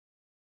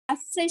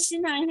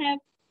session I have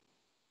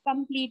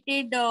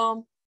completed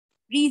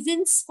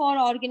reasons for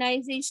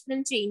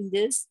organizational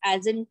changes,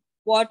 as in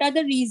what are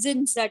the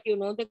reasons that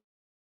the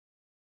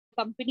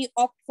company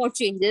opt for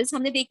changes.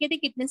 हमने देखे थे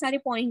कितने सारे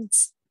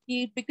points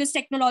कि because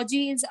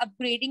technology is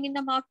upgrading in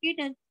the market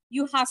and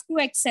you have to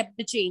accept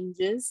the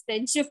changes.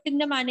 Then shift in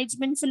the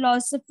management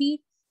philosophy.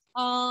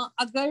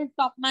 अगर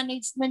top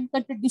management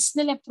का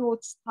traditional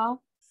approach था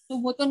तो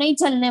वो तो नहीं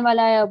चलने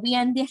वाला है अभी,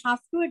 and they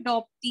have to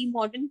adopt the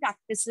modern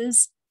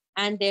practices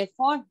and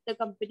therefore the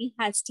company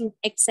has to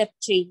accept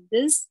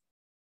changes.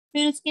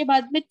 फिर उसके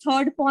बाद में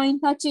थर्ड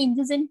पॉइंट था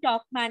चेंजेस इन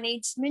टॉप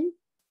मैनेजमेंट.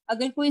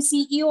 अगर कोई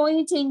सीईओ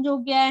ही चेंज हो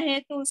गया है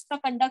तो उसका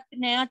कंडक्ट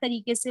नया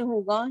तरीके से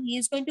होगा. He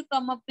is going to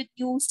come up with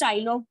new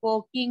style of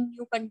working,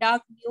 new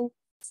conduct, new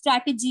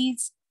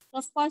strategies.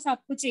 Of course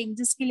आपको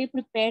चेंजेस के लिए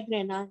प्रिपेयर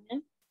रहना है.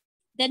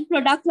 Then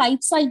product life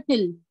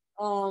cycle,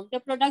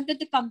 the product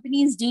that the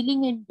company is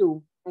dealing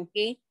into.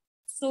 Okay,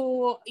 so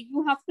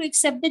you have to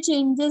accept the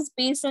changes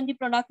based on the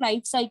product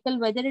life cycle,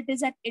 whether it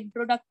is at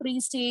introductory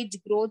stage,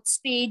 growth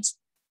stage,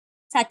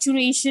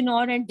 saturation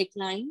or a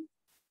decline.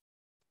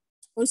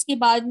 उसके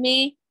बाद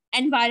में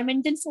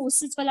environmental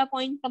forces वाला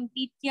point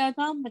complete किया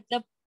था.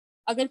 मतलब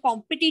अगर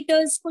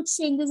competitors कुछ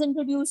changes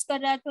introduce कर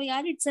रहा है तो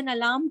यार इट्स एन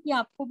अलार्म कि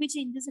आपको भी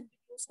चेंजेस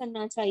इंट्रोड्यूस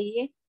करना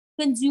चाहिए.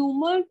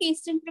 Consumer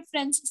test and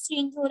preferences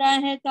change हो रहा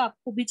है तो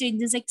आपको भी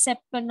चेंजेस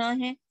एक्सेप्ट करना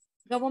है.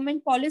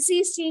 गवर्नमेंट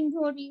पॉलिसीज चेंज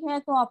हो रही है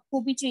तो आपको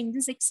भी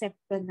चेंजेस एक्सेप्ट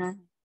करना है.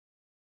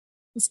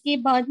 उसके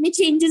बाद में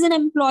चेंजेस इन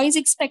एम्प्लॉयज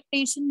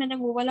एक्सपेक्टेशन, मैंने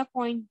वो वाला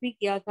पॉइंट भी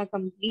किया था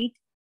कंप्लीट.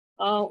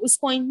 उस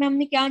पॉइंट में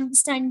हमने क्या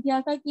अंडरस्टैंड किया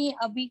था कि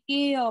अभी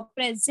के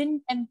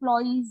प्रेजेंट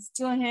एम्प्लॉयज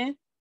जो हैं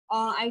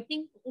आई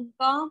थिंक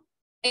उनका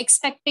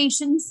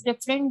एक्सपेक्टेशंस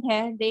डिफरेंट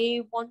है. They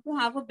want to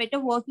have a better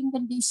working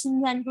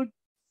conditions and good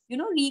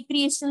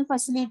recreational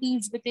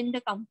facilities with in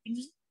the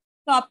company.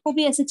 तो आपको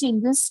भी ऐसे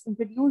चेंजेस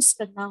इंट्रोड्यूस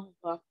करना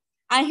होगा.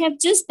 I have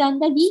just done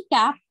the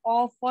recap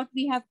of what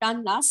we have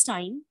done last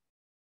time.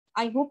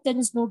 I hope there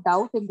is no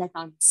doubt in that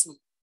answer.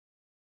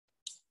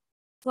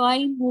 So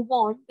I move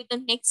on to the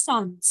next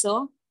answer.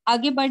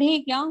 आगे बढ़े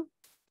क्या?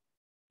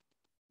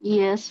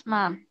 Yes,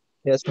 ma'am.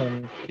 Yes,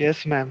 ma'am.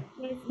 Yes, ma'am.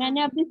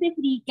 मैंने अभी सिर्फ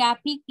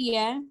recap ही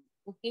किया है.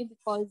 Okay,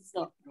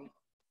 because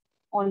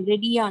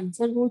already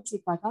answer हो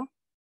चुका था,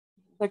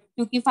 बट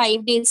क्योंकि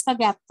 5 days का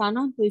गैप था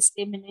ना तो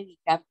इसलिए मैंने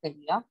रिकैप कर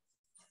लिया.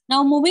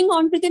 Now moving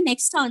on to the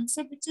next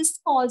answer, which is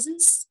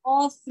causes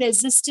of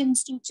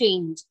resistance to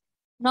change.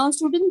 Now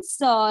students,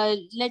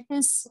 let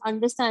us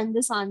understand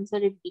this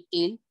answer in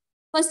detail.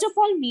 First of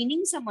all,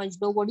 meaning समझ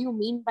लो. What do you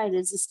mean by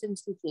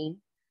resistance to change?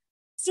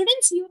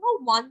 Students, you know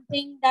one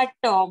thing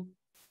that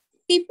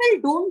people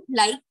don't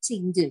like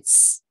changes,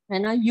 है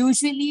ना.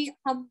 Usually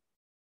हम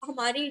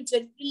हमारे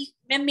generally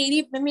मैं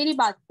मेरी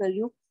बात कर रही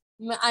हूँ.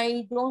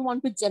 I don't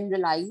want to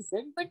generalise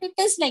it, but it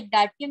is like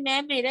that कि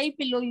मैं मेरा ही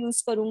पिलो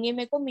यूज करूंगी,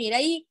 मेरे को मेरा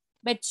ही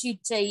बेडशीट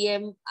चाहिए.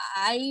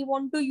 I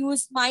want to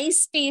use my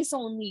space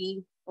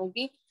only.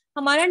 Okay,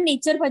 हमारा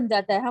नेचर बन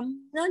जाता है. हम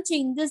ना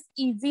चेंजेस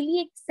इजीली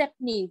एक्सेप्ट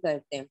नहीं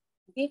करते.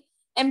 ओके,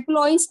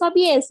 एम्प्लॉयज का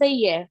भी ऐसा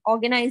ही है.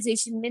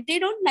 ऑर्गेनाइजेशन में दे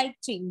डोंट लाइक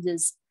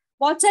चेंजेस.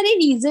 बहुत सारे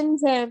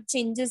रीजंस है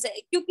चेंजेस है,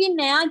 क्योंकि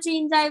नया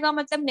चेंज आएगा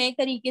मतलब नए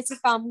तरीके से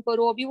काम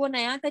करो. अभी वो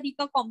नया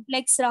तरीका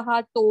कॉम्प्लेक्स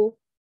रहा तो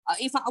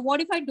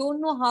what if I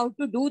don't know how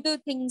to do the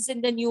things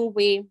in the new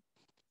way?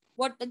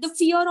 What the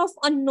fear of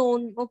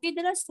unknown? Okay,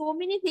 there are so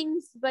many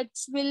things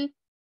which will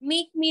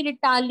make me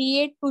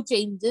retaliate to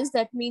changes.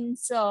 That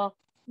means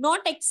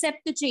not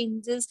accept the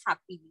changes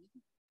happily.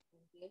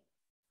 Okay.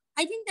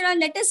 I think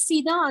let us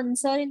see the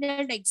answer in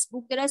the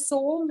textbook. There are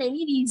so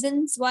many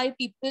reasons why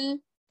people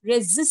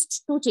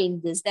resist to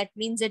changes. That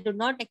means they do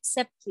not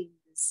accept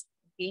changes.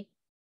 Okay.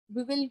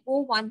 We will go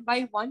one by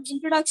one.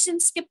 Introduction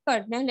skip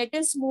karna. Let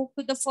us move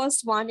to the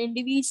first one.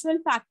 Individual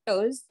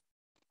factors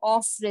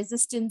of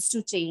resistance to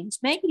change.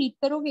 मैं read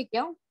करोगे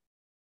क्या?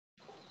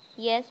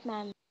 Yes,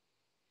 ma'am.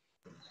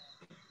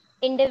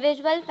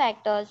 Individual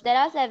factors. There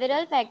are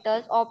several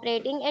factors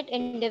operating at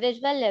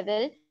individual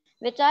level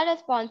which are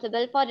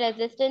responsible for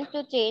resistance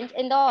to change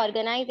in the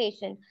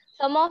organization.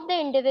 Some of the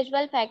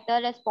individual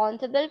factors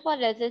responsible for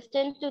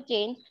resistance to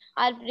change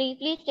are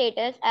briefly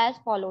stated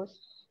as follows.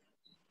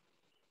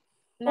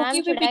 Ma'am,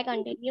 Okay, should I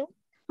continue?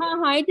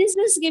 Hi, it is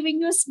just giving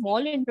you a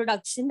small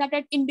introduction that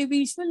at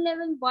individual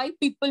level, why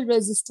people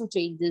resist to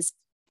changes.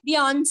 The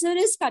answer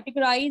is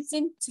categorized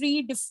in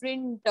 3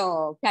 different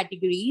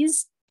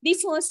categories. The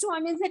first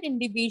one is at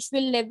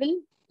individual level.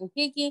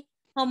 Okay, कि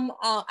हम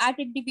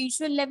at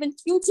individual level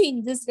क्यों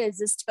changes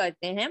resist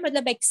करते हैं,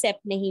 मतलब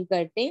accept नहीं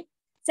करते.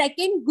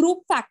 Second,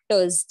 group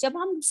factors. जब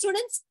हम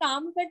students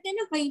काम करते हैं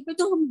ना कहीं पे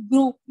तो हम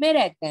group में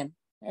रहते हैं,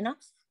 है ना.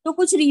 तो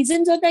कुछ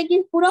रीजंस होता है कि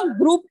पूरा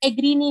ग्रुप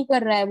एग्री नहीं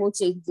कर रहा है वो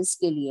चेंजेस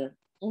के लिए.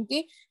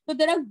 ओके, तो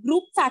देयर आर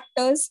ग्रुप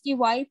फैक्टर्स कि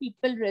why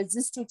people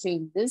resist to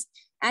changes.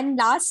 And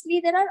lastly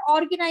there are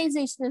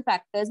organisational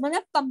factors.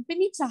 मतलब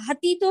कंपनी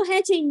चाहती तो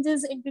है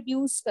चेंजेस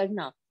इंट्रोड्यूस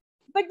करना,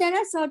 but there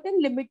are certain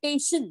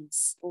limitations,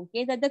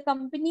 okay, that the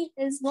company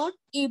is not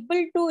able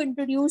to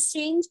introduce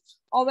change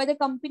or where the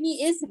company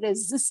is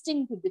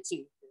resisting to the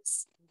changes.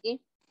 Okay,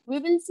 We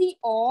will see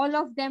all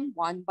of them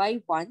one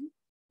by one.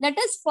 Let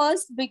us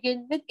first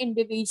begin with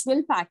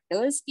individual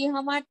factors कि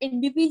हमारे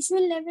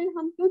individual level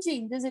हम क्यों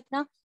changes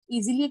इतना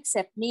easily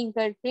accept नहीं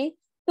करते.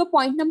 So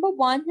point number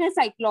 1 है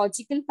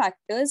psychological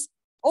factors.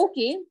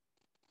 Okay.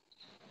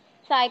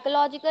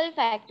 Psychological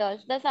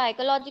factors. The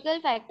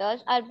psychological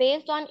factors are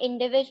based on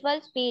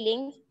individuals'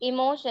 feelings,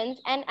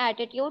 emotions, and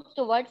attitudes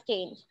towards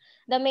change.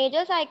 The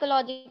major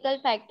psychological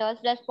factors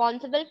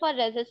responsible for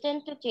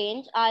resistance to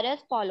change are as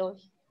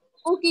follows.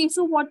 Okay,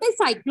 so what is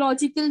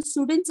psychological?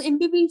 Students,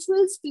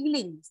 individuals'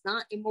 feelings,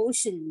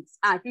 emotions,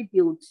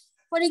 attitudes.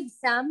 For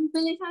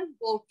example, if I'm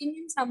working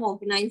in some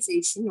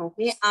organization,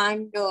 okay,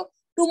 and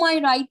to my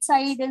right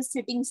side is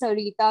sitting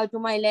Sarita, to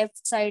my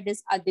left side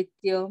is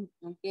Aditya,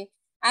 okay,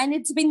 and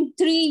it's been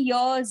 3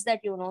 years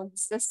that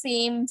it's the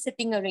same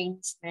sitting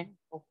arrangement,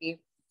 okay,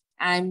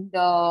 and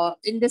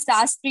in this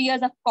last 3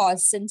 years, of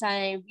course, since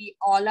we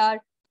all are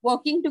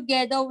working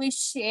together, we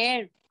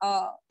share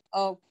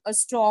a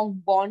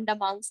strong bond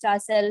amongst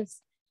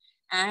ourselves,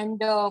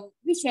 and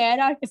we share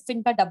our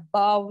tiffin ka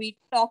dabba. We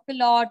talk a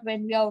lot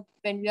when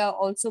we are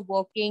also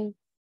working.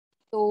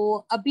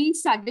 So abhi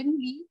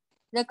suddenly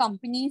the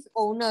company's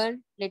owner,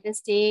 let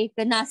us take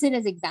Nasir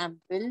as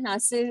example.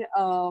 Nasir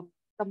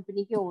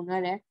company के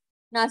owner है.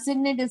 Nasir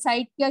ने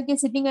decide किया कि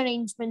sitting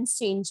arrangements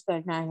change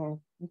करना है.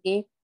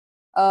 Okay.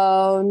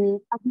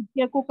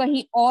 Aditya को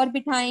कहीं और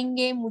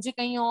बिठाएंगे, मुझे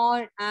कहीं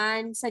और,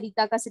 एंड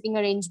सरिता का सिटिंग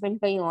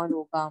अरेंजमेंट कहीं और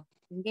होगा.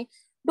 Okay.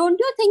 Don't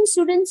you think,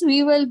 students,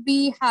 we will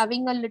be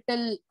having a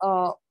little,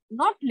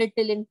 not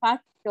little, in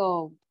fact,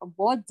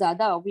 बहुत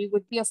ज़्यादा, we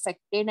would be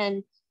affected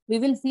and we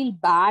will feel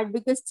bad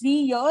because 3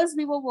 years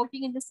we were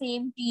working in the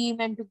same team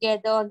and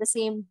together on the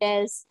same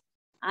desk,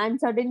 and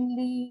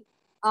suddenly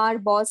our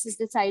boss has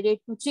decided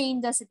to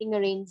change the sitting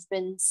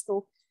arrangements.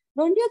 So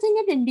don't you think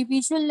at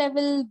individual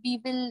level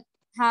we will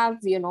have,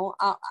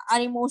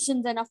 our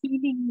emotions and our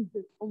feelings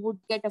would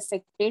get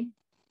affected?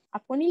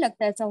 आपको नहीं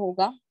लगता ऐसा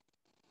होगा?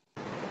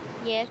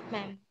 Yes,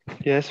 ma'am.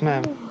 Yes,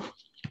 ma'am.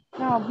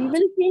 Yeah, we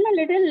will feel a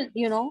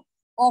little,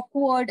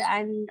 awkward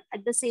and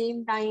at the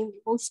same time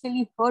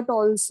emotionally hurt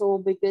also,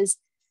 because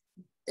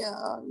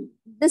uh,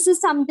 this is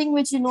something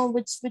which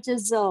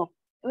is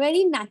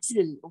very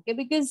natural, okay,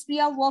 because we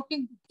are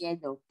working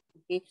together.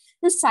 Okay,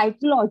 the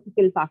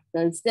psychological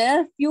factors,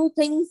 there are few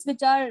things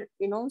which are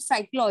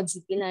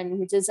psychological and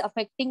which is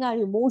affecting our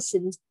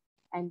emotions,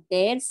 and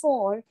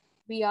therefore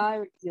we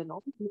are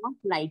not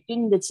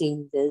liking the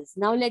changes.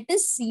 Now let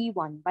us see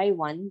one by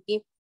one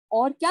कि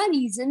और क्या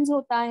reasons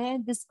होता है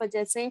जिस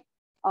वजह से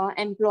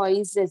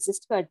employees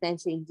resist करते हैं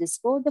changes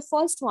को. The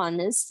first one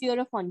is fear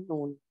of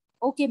unknown.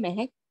 Okay,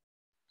 Mehak.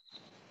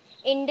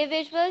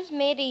 Individuals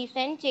may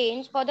resent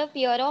change for the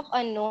fear of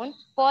unknown.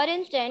 For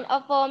instance,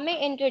 a firm may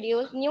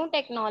introduce new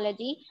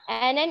technology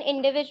and an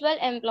individual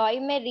employee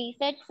may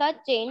reset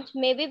such change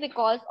maybe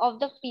because of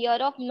the fear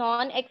of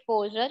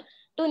non-exposure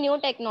to new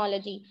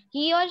technology.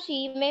 He or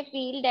she may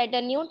feel that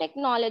the new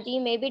technology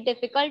may be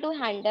difficult to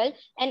handle,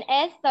 and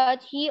as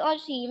such, he or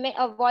she may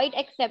avoid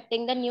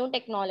accepting the new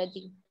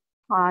technology.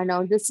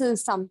 Now, this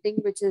is something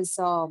which is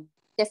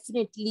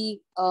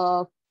definitely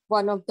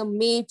one of the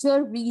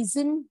major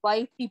reason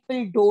why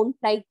people don't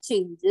like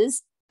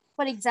changes.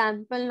 For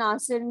example,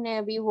 Nasir ने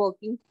अभी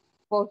working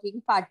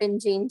pattern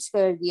change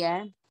कर दिया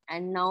है,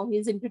 and now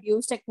he's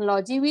introduced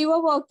technology. We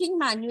were working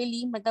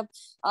manually, मतलब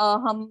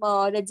हम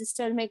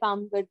register में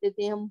काम करते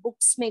थे, हम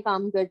books में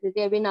काम करते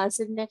थे. अभी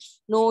नासिर ने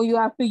no, you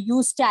have to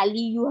use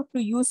Tally, you have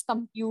to use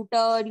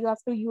computer, you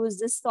have to use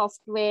this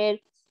software.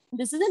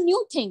 This is a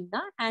new thing,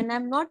 and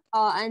I'm not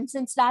and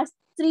since last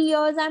 3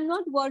 years I'm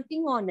not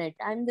working on it,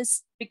 and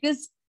this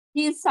because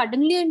he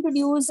suddenly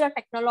introduced a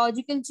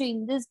technological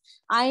changes.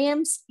 I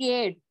am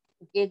scared,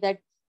 okay, that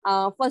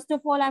first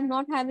of all I'm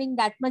not having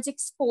that much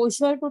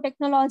exposure to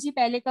technology.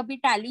 पहले कभी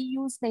Tally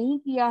use नहीं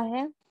किया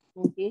है,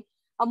 okay.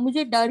 अब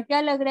मुझे डर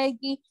क्या लग रहा है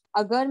कि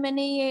अगर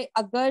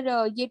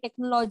ये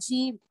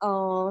टेक्नोलॉजी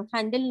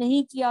हैंडल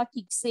नहीं किया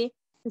ठीक से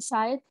तो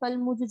शायद कल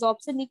मुझे जॉब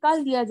से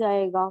निकाल दिया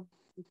जाएगा.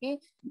 Okay,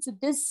 so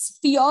this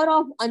fear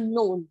of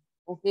unknown,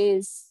 okay,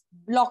 is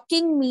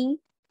blocking me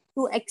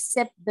to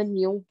accept the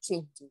new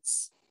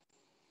changes.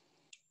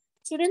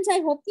 Students, I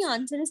hope the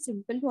answer is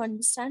simple to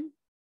understand.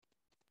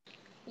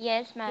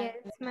 Yes, ma'am.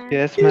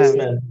 Yes,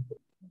 ma'am.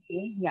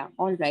 Okay, yeah,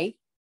 all right.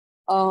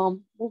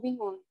 Moving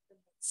on to the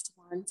next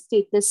one,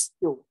 status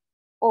quo.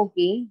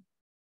 Okay.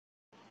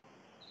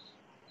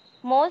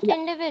 Most Yeah.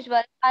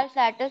 individuals are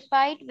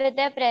satisfied with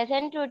their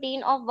present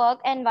routine of work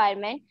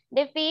environment.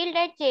 They feel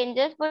that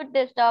changes would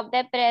disturb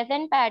their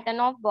present pattern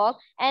of work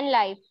and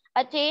life.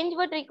 A change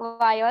would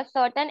require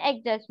certain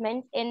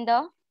adjustments in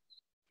the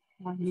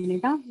 1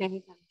 minute, let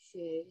me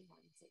share 1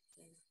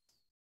 second.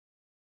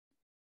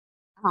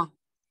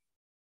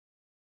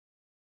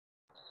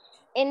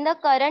 in the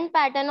current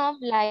pattern of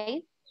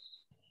life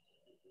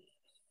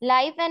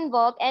and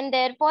work, and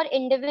therefore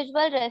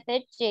individual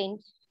resist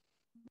change.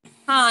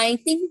 I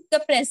think the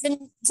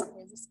present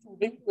there's a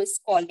student who is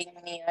calling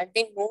me and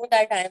they know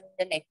that I am in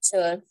the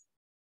lecture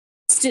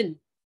still.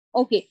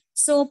 Okay,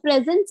 So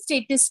present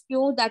status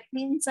quo, that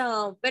means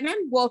when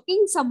I'm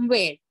working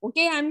somewhere,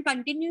 okay, I'm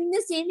continuing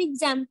the same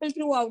example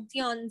throughout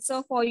the answer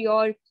for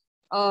your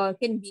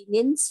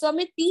convenience. So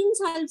मैं 3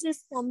 साल से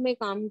इस form में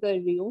काम कर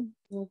रही हूँ,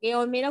 okay,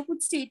 और मेरा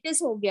कुछ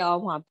स्टेटस हो गया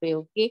वहाँ पे,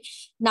 okay,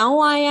 now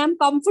I am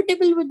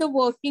comfortable with the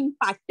working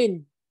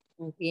pattern,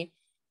 okay,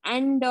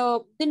 and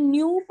the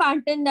new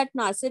pattern that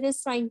Nasir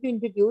is trying to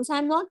introduce,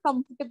 I'm not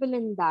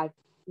comfortable in that,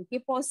 okay,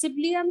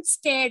 possibly I'm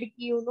scared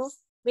कि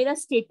मेरा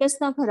status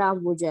ना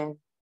खराब हो जाए.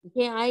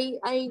 Okay,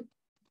 I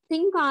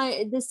think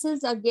this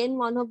is again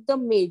one of the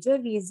major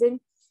reason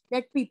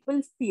that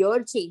people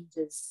fear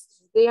changes.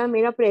 Okay, या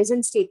मेरा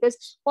present status,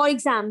 for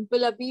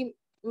example, अभी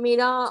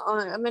मेरा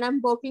when I'm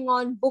working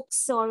on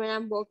books or when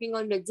I'm working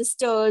on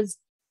registers,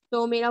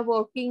 तो मेरा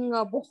working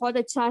बहुत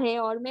अच्छा है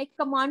और मैं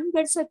कमांड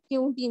कर सकती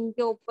हूँ टीम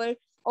के ऊपर,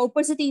 और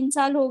ऊपर से 3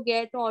 साल हो गया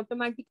है, तो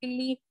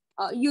automatically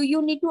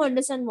you need to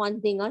understand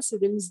one thing,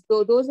 students,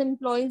 those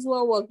employees who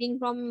are working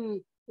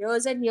from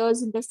years and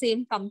years in the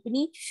same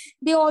company,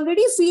 they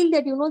already feel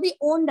that they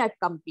own that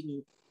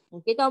company.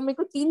 Okay, तो अब मेरे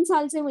को 3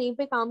 साल से वहीं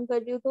पे काम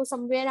कर रही हूँ, तो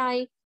somewhere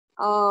I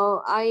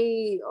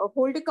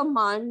hold a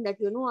command that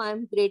I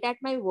am great at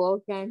my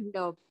work and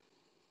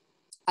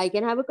I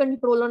can have a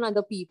control on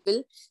other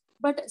people.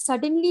 But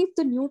suddenly if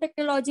the new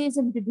technology is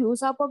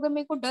introduced, आप अगर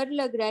मेरे को डर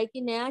लग रहा है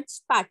कि नया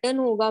पैटर्न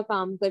होगा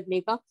काम करने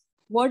का,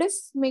 what if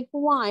मेरे को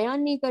वो आया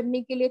नहीं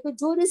करने के लिए, तो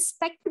जो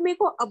रिस्पेक्ट मेरे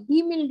को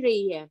अभी मिल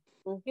रही है,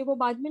 ओके, वो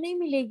बाद में नहीं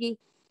मिलेगी.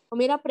 और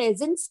मेरा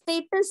प्रेजेंट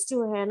स्टेटस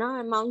जो है ना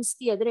अमंग्स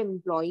दी अदर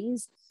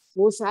एम्प्लॉइज,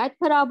 वो शायद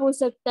खराब हो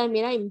सकता है,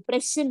 मेरा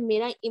इंप्रेशन,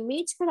 मेरा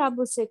इमेज खराब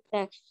हो सकता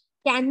है.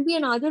 Can be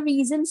another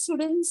reason,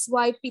 students,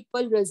 why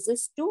people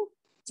resist to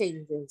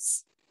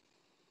changes.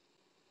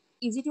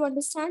 Easy to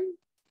understand?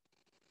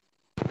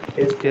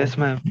 Yes,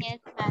 ma'am. Yes,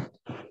 ma'am.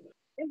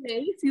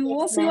 Very few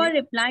Yes, of you ma'am. are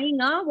replying.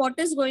 What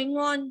is going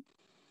on?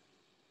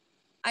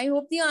 I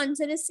hope the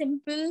answer is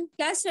simple.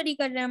 क्या study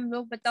कर रहे हैं हम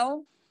लोग,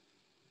 बताओ?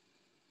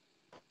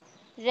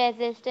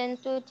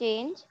 Resistance to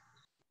change.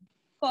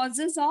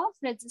 Causes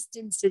of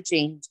resistance to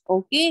change.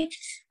 Okay.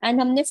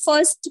 And हमने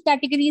first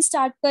category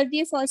start कर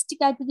दी. First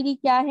category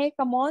क्या है?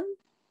 Come on.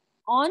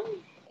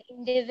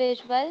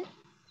 Individual.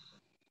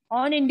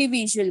 On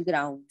individual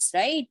grounds,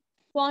 right?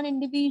 So on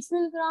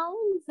individual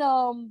grounds,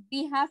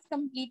 we have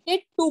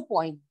completed 2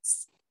 points.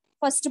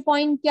 First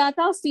point क्या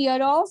था? Fear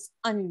of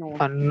unknown.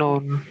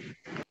 Unknown.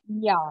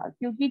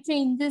 क्योंकि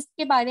changes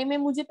के बारे में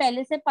मुझे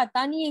पहले से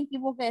पता नहीं है कि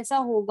वो कैसा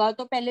होगा,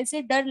 तो पहले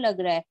से डर लग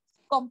रहा है.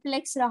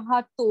 कॉम्प्लेक्स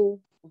रहा तो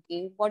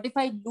okay, what if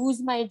I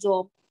lose my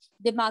job,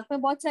 दिमाग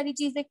में बहुत सारी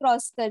चीजें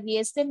क्रॉस कर रही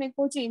है, इससे मेरे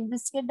को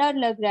चेंजेस के डर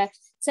लग रहा है.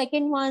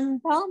 सेकंड वन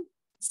था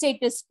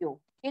स्टेटस क्यो.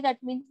 ओके, दैट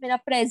मींस मेरा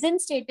प्रेजेंट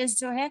स्टेटस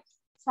जो है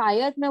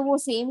शायद मैं वो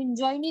सेम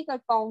एंजॉय नहीं कर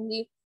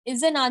पाऊंगी,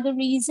 is another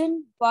reason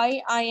why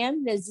I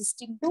am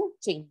resisting to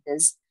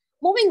changes.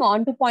 Moving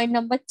on two point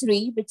number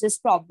 3, which is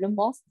problem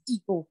of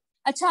ego.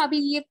 अच्छा, अभी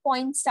ये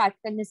पॉइंट स्टार्ट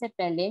करने से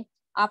पहले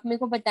आप मेरे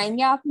को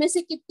बताएंगे, आप में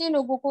से कितने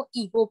लोगों को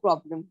ईगो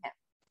प्रॉब्लम है?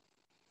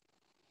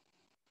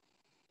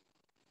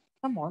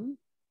 Come on.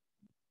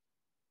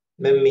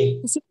 मम्मी.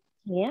 किसी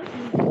है?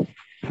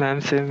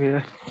 Ma'am, same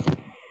here.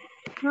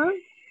 हाँ,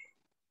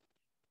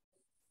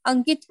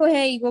 अंकित को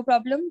है ego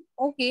problem.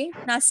 Okay,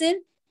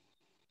 Nasir?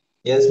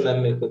 Yes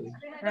ma'am, मेरे को भी.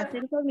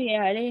 नासिर को भी है.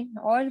 अरे,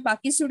 और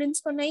बाकी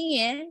स्टूडेंट्स को नहीं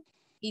है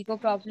ego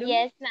problem?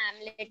 Yes, ma'am.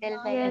 Little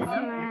bit. Yes,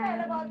 है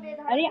ना?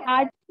 ma'am. अरे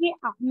आज की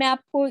मैं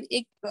आपको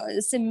एक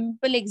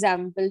सिंपल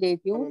एग्जांपल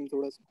देती हूँ.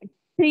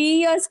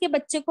 3 years के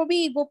बच्चे को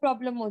भी ईगो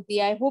प्रॉब्लम होती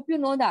है. I hope you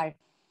know that.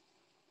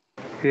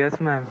 Yes,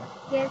 ma'am.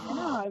 Yes, है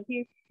ना?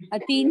 फिर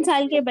 3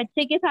 साल के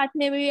बच्चे के साथ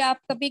में भी आप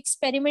कभी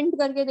एक्सपेरिमेंट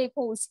करके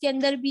देखो, उसके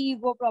अंदर भी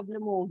ईगो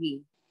प्रॉब्लम होगी.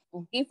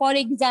 ओके, फॉर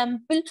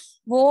एग्जाम्पल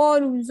वो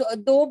और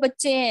 2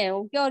 बच्चे हैं,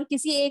 ओके, और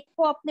किसी एक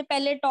को आपने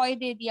पहले टॉय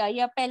दे दिया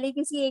या पहले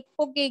किसी एक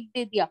को केक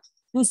दे दिया,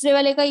 दूसरे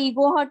वाले का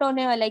ईगो हर्ट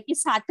होने वाला है कि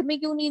साथ में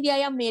क्यों नहीं दिया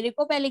या मेरे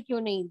को पहले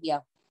क्यों नहीं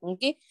दिया.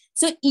 Okay,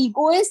 so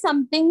ego is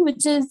something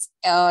which is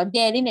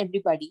there in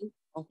everybody.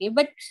 Okay,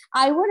 but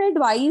I would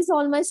advise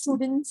all my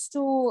students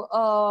to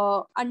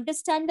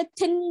understand the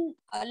thin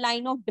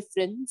line of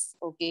difference.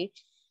 Okay,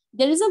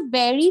 there is a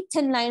very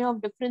thin line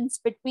of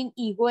difference between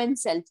ego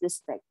and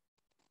self-respect.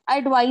 I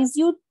advise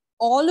you,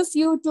 all of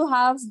you, to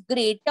have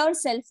greater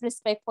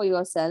self-respect for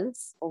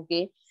yourselves.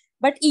 Okay,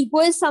 but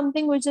ego is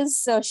something which is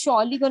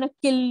surely gonna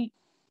kill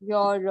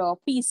your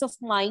peace of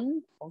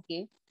mind.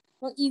 Okay,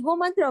 तो ego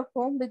मत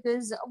रखो,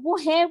 because वो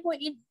है,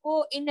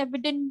 वो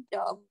इनएविडेंट,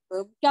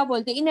 क्या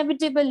बोलते हैं,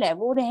 inevitable है,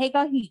 वो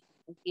रहेगा ही.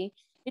 ओके,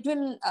 इट विल,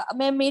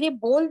 मैं मेरे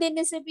बोल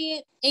देने से भी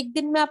एक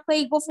दिन में आपका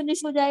ईगो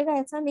फिनिश हो जाएगा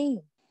ऐसा नहीं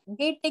है.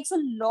 Okay, it takes a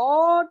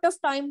lot of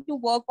time to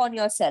work on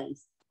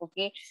yourself.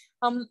 Okay,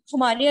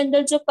 हमारे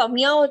अंदर जो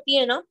कमियां होती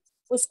है ना,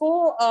 उसको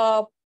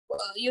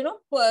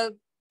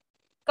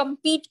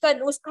compete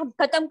कर, उसको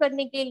खत्म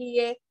करने के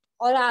लिए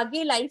और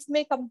आगे लाइफ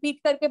में compete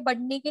करके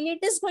बढ़ने के लिए,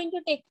 it is going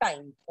to take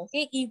time.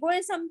 Okay, ego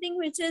is something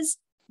which is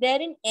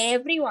there in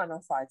every one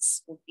of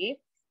us. Okay,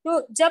 तो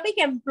जब एक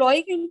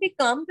एम्प्लॉय कहीं पे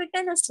काम करता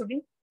है ना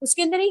स्टूडेंट,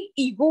 उसके अंदर एक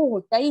ईगो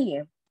होता ही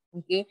है.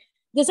 ओके,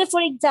 जैसे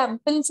for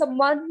example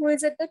someone who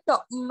is at the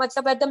top,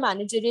 मतलब एट द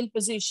मैनेजरियल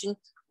पोजीशन,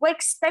 वो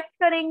एक्सपेक्ट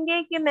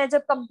करेंगे कि मैं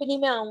जब कंपनी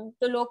में आऊं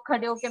तो लोग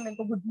खड़े होकर मेरे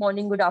को good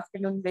morning good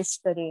afternoon wish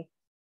करें,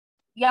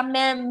 या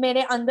मैं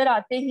मेरे अंदर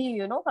आते ही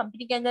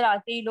कंपनी के अंदर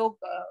आते ही लोग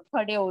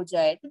खड़े हो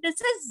जाए. तो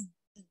this is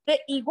the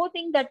ego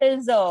thing, that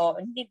is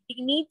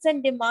needs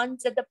and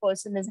demands that the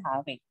person is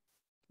having.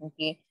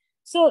 Okay,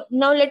 so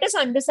now let us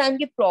understand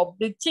कि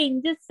problem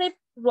changes से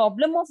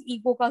problem of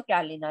ego का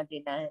क्या लेना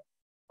देना है.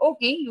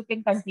 Okay, you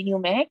can continue,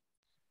 Mehak.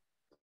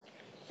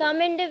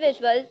 Some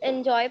individuals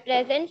enjoy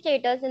present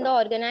status in the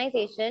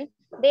organization.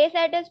 They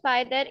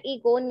satisfy their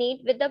ego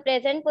need with the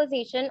present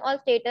position or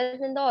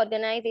status in the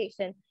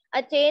organization.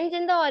 A change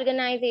in the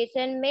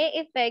organization may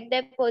affect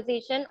their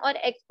position or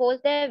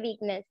expose their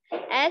weakness.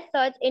 As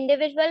such,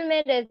 individual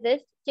may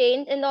resist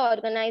change in the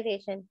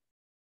organization.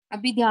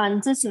 अभी ध्यान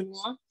से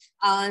सुनो.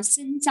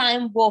 Since I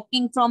am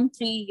working from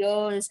 3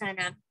 years and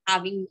I'm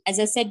having, as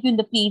I said in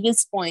the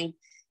previous point,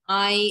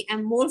 I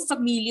am more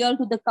familiar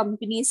to the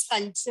company's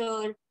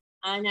culture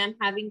and I'm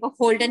having a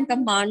hold and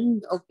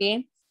command. Okay,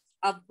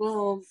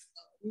 अब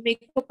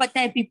मेरे को पता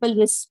है people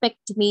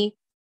respect me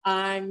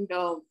and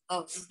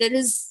there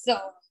is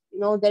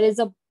there is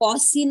a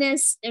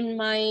bossiness in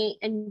my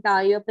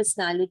entire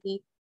personality.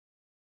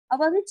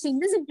 अब अगर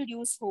changes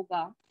introduce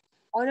होगा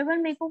और अगर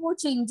मेरे को वो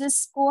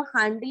चेंजेस को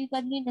हैंडल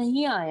करने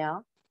नहीं आया,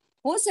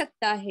 हो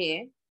सकता है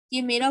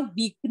कि मेरा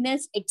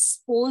वीकनेस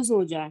एक्सपोज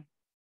हो जाए.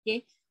 ओके,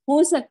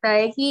 हो सकता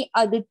है कि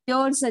आदित्य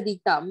और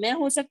सरिता, मैं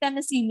हो सकता है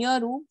मैं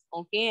सीनियर हूँ,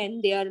 okay,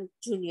 and they are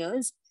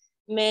juniors.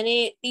 मैंने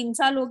 3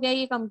 साल हो गया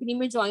ये कंपनी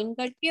में ज्वाइन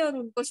करके और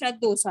उनको शायद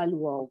 2 साल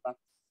हुआ होगा.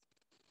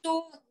 तो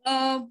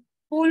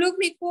वो लोग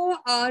मेरे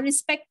को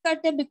रिस्पेक्ट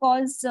करते हैं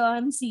because I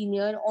am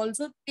senior.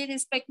 Also they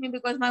respect me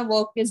because my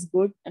work is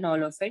good and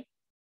all of it.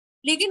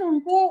 लेकिन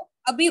उनको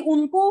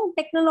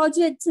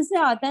टेक्नोलॉजी अच्छे से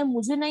आता है,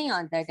 मुझे नहीं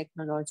आता है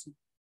टेक्नोलॉजी.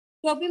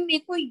 तो अभी मेरे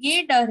को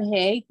ये डर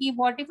है कि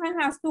what if I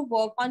have to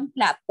work on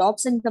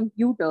laptops and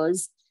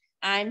computers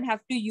and have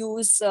to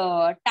use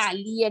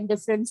tally and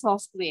different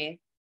software,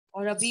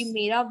 और अभी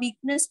मेरा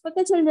वीकनेस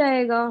पता चल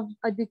जाएगा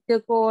आदित्य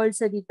को और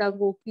सरिता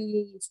को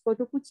कि इसको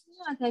तो कुछ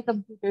नहीं आता है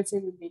कंप्यूटर से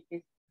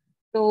रिलेटेड.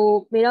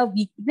 तो मेरा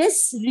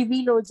वीकनेस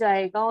रिवील हो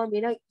जाएगा और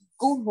मेरा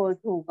ईगो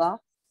हर्ट होगा.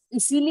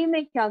 इसीलिए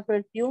मैं क्या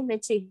करती हूँ, मैं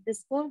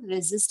चेंजेस को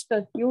रेजिस्ट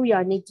करती हूँ,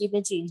 यानी कि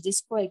मैं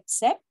चेंजेस को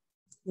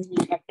एक्सेप्ट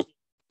नहीं करती.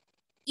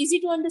 Easy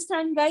to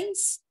understand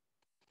guys?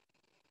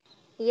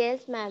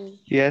 Yes, ma'am.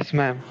 Yes,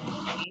 ma'am.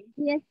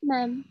 Yes,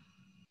 ma'am.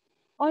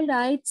 All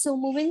right, so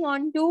moving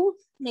on to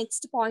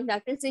next point,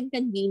 that is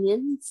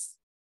inconvenience.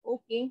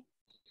 Okay.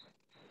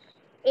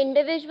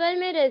 Individual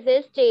may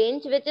resist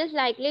change which is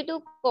likely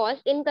to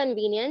cause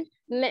inconvenience,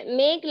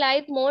 make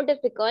life more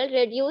difficult,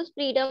 reduce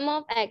freedom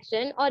of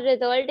action, or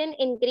result in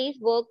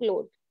increased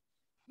workload.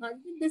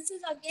 This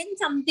is again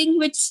something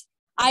which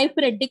I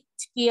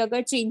predict कि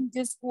अगर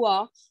changes हुआ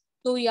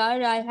तो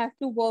यार I have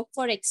to work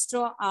for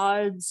extra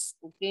hours.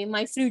 Okay,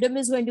 my freedom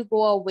is going to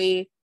go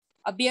away.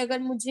 अभी अगर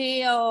मुझे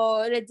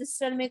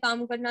register में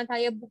काम करना था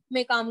या बुक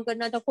में काम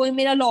करना था, कोई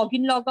मेरा log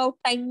in log out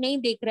time नहीं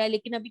देख रहा है,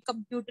 लेकिन अभी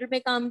कंप्यूटर पे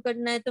काम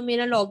करना है तो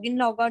मेरा log in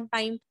log out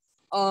time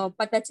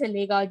पता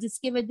चलेगा,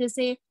 जिसकी वजह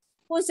से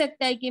हो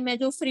सकता है कि मैं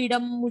जो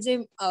फ्रीडम मुझे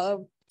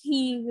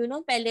थी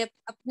पहले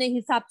अपने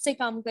हिसाब से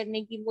काम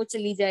करने की, वो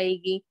चली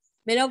जाएगी,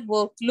 मेरा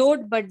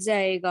वर्कलोड बढ़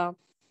जाएगा.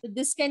 So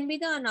this can be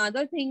the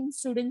another thing,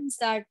 students,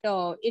 that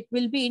it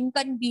will be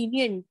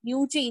inconvenient.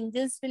 New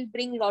changes will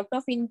bring lot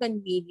of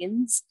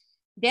inconvenience.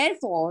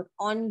 Therefore,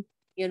 on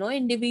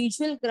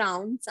individual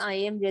grounds, I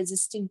am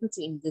resisting to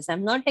changes.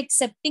 I'm not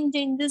accepting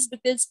changes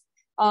because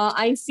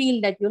I feel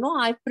that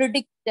I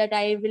predict that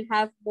I will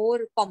have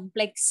more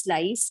complex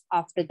life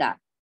after that.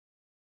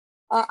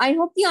 I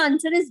hope the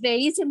answer is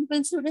very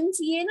simple, students.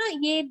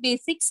 ये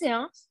basics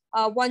है.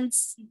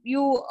 Once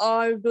you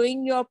are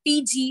doing your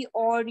PG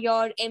or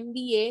your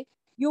MBA,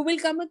 you will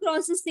come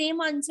across the same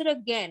answer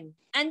again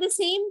and the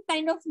same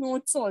kind of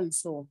notes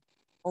also.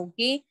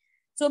 Okay,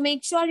 so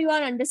make sure you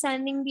are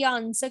understanding the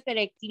answer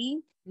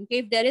correctly. Okay,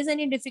 if there is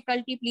any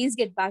difficulty, please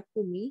get back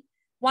to me.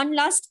 One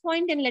last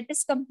point and let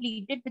us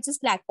complete it, which is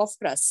lack of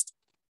trust.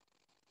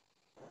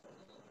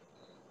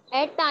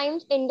 At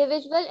times,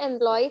 individual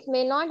employees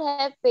may not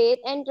have faith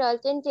and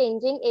trust in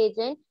changing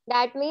agent.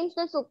 That means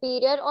the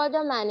superior or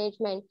the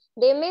management.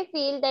 They may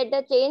feel that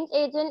the change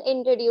agent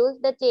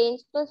introduced the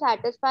change to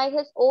satisfy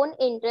his own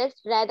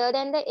interest rather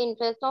than the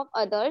interest of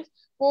others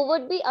who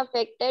would be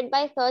affected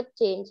by such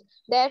change.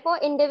 Therefore,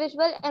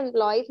 individual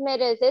employees may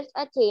resist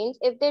a change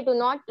if they do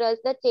not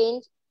trust the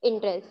change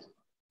interest.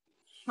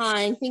 हाँ,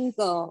 I think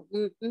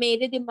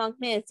मेरे दिमाग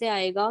में ऐसे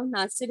आएगा,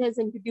 Nasir has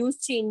introduce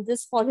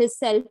changes for his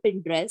self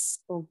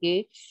interest. Okay,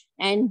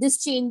 and this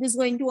change is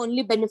going to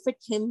only benefit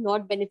him,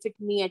 not benefit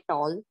me at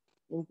all.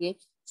 Okay,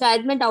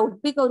 शायद मैं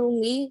doubt भी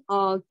करूंगी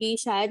कि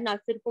शायद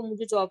नासिर को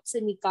मुझे जॉब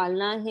से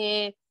निकालना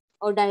है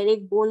और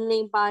डायरेक्ट बोल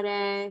नहीं पा रहा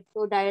है,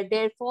 तो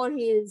therefore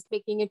he is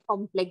making it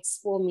complex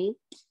for me.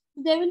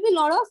 There will be a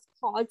lot of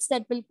thoughts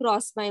that will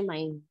cross my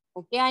mind.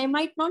 Okay, I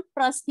might not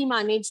trust the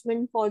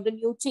management for the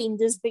new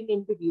changes being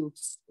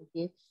introduced.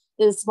 Okay,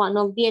 is one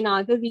of the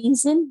another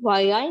reason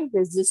why I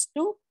resist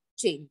to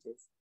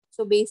changes.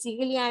 So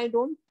basically, I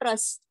don't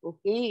trust,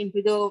 okay,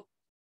 into the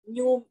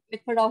new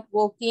method of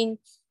working.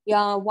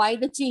 Yeah, why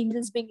the change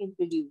is being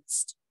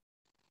introduced.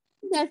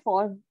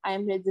 Therefore, I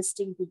am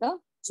resisting to the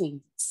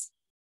changes.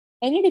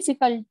 Any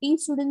difficulty,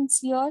 students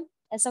here?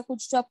 ऐसा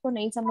कुछ जो आपको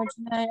नहीं समझ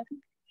में आया?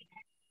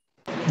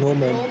 No, No,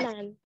 ma'am.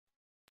 ma'am.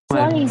 It's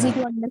all Ma'am. easy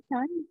to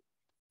understand.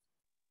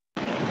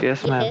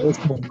 Yes, ma'am. Yes. Yes,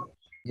 ma'am.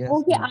 Yes,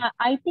 Okay, ma'am.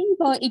 I think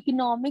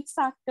economic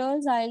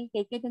factors, I'll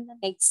take it in the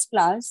next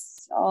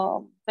class.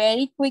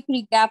 Very quick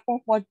recap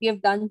of what we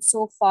have done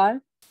so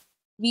far.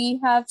 We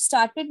have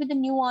started with a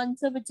new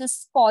answer, which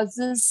is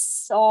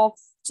causes of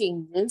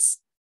changes.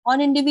 On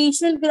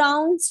individual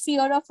grounds,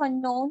 fear of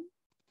unknown.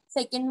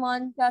 Second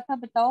one, क्या था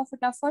बताओ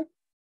फटाफट.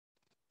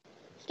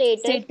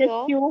 Status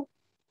quo. quo.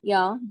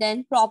 Yeah.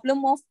 Then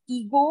problem of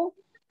ego,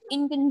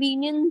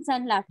 inconvenience,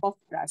 and lack of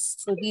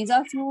trust. So these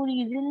are few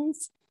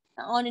reasons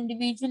on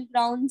individual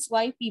grounds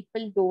why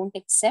people don't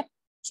accept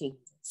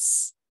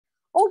changes.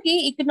 Okay,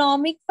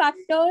 economic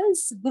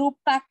factors, group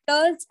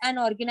factors, and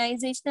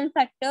organizational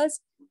factors.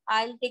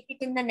 I'll take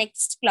it in the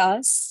next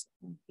class.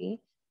 Okay.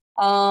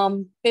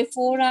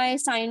 Before I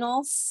sign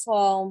off,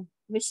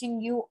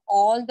 wishing you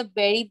all the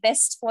very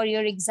best for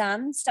your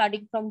exams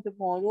starting from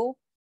tomorrow.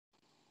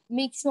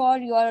 Make sure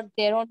you are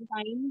there on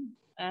time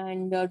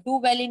and do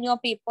well in your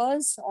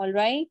papers. All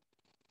right.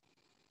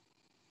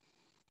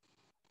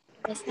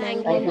 Yes,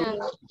 Thank thank you, you. ma'am.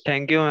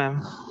 Thank you,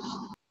 ma'am.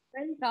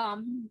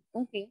 Welcome.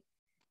 Okay.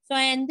 So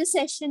I end the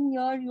session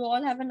here. You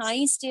all have a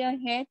nice day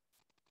ahead.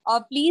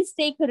 Please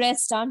take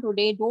rest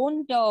today.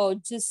 Don't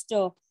just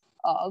go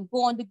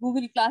on the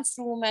Google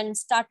Classroom and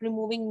start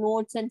removing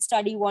notes and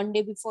study one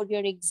day before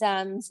your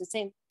exams.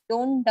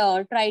 Don't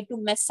try to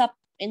mess up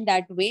in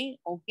that way.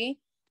 Okay.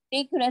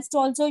 Take rest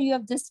also. You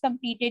have just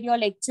completed your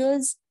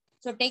lectures.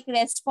 So take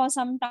rest for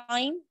some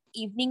time.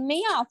 Evening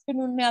में या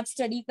afternoon में आप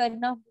study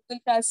करना. Google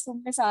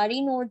Classroom में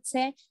सारी notes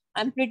है.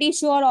 I'm pretty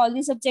sure all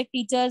the subject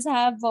teachers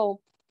have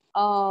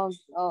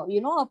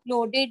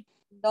uploaded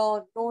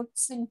the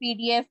notes in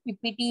PDF,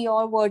 PPT,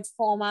 or Word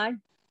format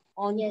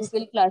on Yes.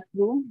 Google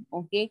Classroom.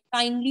 Okay,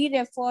 kindly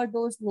refer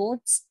those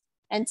notes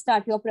and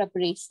start your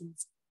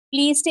preparations.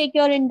 Please take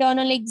your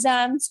internal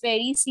exams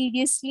very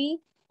seriously.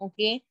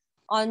 Okay,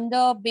 on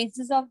the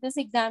basis of this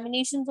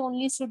examinations,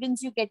 only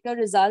students you get your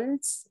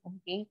results.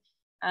 Okay,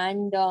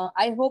 and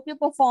I hope your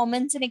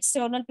performance in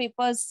external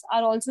papers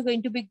are also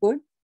going to be good.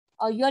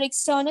 Your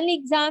external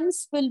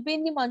exams will be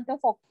in the month of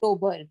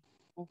October.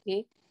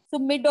 Okay. So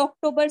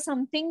mid-October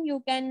something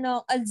you can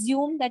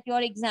assume that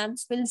your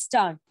exams will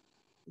start.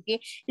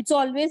 Okay. It's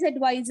always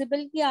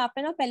advisable कि आप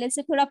है ना पहले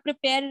से थोड़ा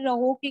prepare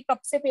रहो कि कब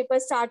से paper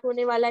start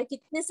होने वाला है,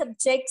 कितने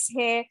subjects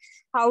है,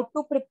 how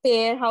to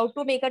prepare, how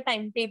to make a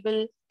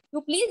timetable.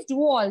 So please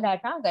do all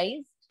that,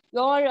 guys.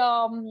 Your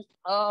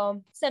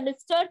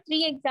semester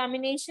 3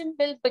 examination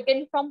will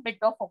begin from mid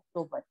of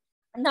October.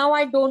 Now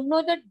I don't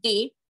know the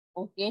date.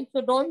 Okay.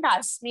 So don't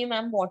ask me,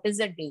 ma'am, what is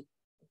the date.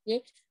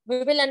 Okay.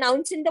 We will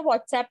announce in the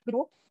WhatsApp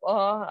group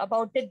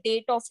about the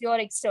date of your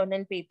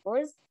external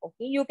papers.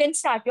 Okay, you can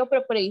start your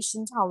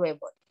preparations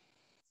however.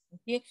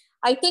 Okay,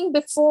 I think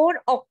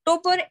before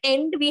October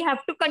end we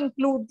have to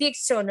conclude the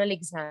external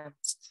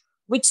exams,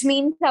 which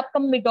means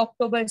आपका mid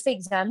October से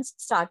exams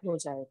start हो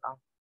जाएगा.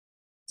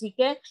 ठीक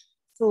है?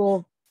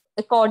 So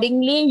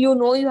accordingly,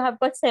 you have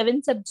got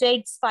 7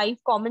 subjects,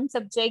 5 common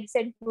subjects,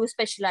 and 2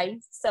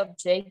 specialized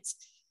subjects,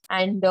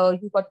 and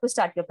you got to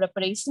start your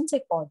preparations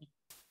accordingly.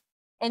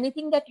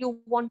 Anything that you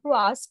want to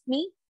ask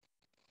me?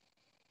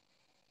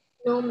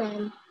 No,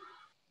 ma'am.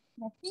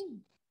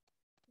 Nothing.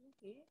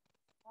 Okay.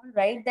 All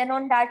right. Then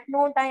on that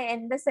note, I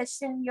end the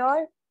session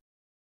here.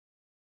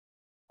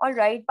 All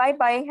right.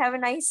 Bye-bye. Have a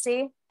nice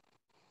day.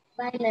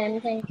 Bye, ma'am.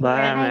 Thank you. Bye,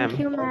 ma'am. ma'am. Thank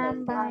you,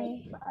 ma'am.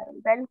 Bye. Bye.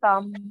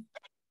 Welcome.